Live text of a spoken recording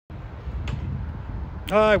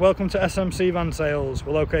Hi, welcome to SMC Van Sales.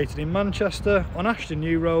 We're located in Manchester on Ashton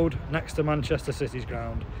New Road next to Manchester City's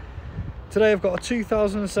ground. Today I've got a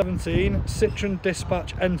 2017 Citroen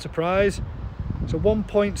Dispatch Enterprise. It's a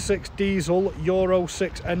 1.6 diesel euro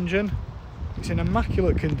 6 engine. It's in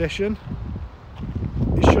immaculate condition.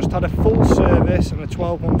 It's just had a full service and a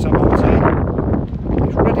 12-month MOT.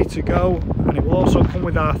 It's ready to go, and it will also come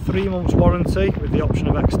with our 3-month warranty with the option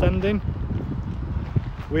of extending.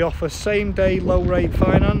 We offer same-day low-rate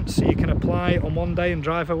finance, so you can apply on one day and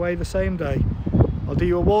drive away the same day. I'll do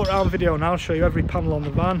you a walk-around video now, show you every panel on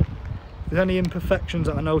the van. If there's any imperfections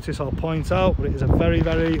that I notice, I'll point out, but it is a very,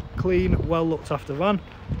 very clean, well-looked-after van.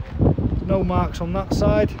 No marks on that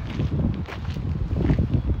side.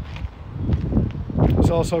 It's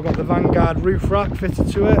also got the Vanguard roof rack fitted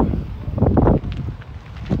to it.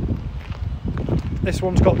 This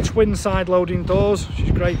one's got twin side-loading doors, which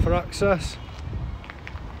is great for access.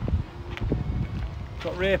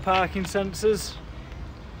 Got rear parking sensors.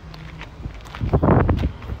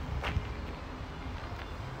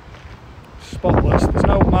 Spotless, there's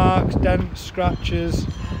no marks, dents, scratches.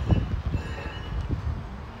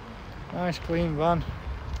 Nice clean van.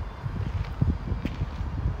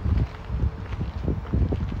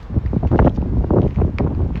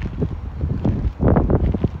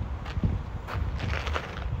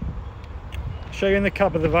 I'll show you in the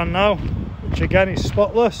cab of the van now, which again is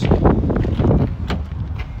spotless.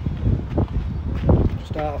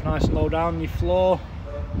 Start off nice and low down your floor,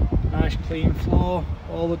 nice clean floor,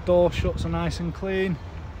 all the door shuts are nice and clean.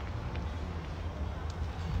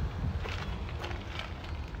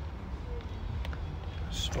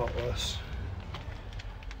 Spotless.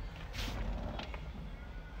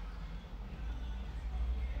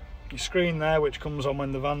 Your screen there, which comes on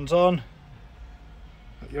when the van's on.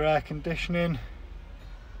 Got your air conditioning,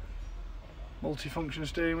 multifunction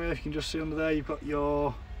steering wheel. You can just see under there you've got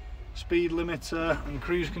your speed limiter and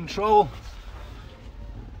cruise control.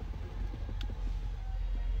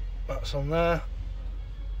 That's on there.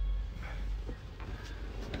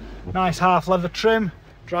 Nice half leather trim,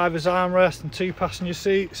 driver's armrest and 2 passenger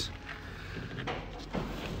seats.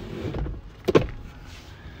 For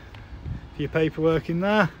your paperwork in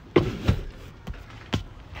there. I'll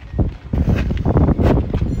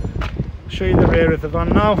show you the rear of the van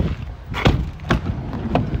now.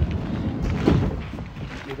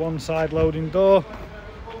 One side loading door.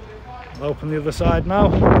 I'll open the other side now.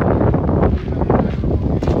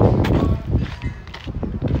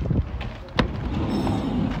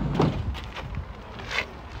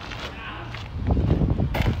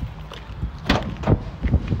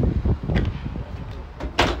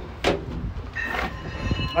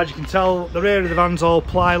 As you can tell, the rear of the van's all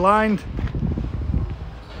ply lined.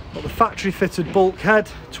 Got the factory fitted bulkhead,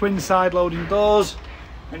 twin side loading doors.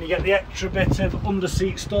 And you get the extra bit of under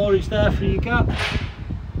seat storage there for your gap.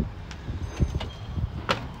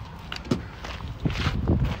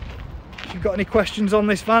 If you've got any questions on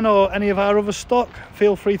this van or any of our other stock,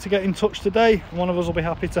 feel free to get in touch today and one of us will be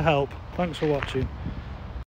happy to help. Thanks for watching.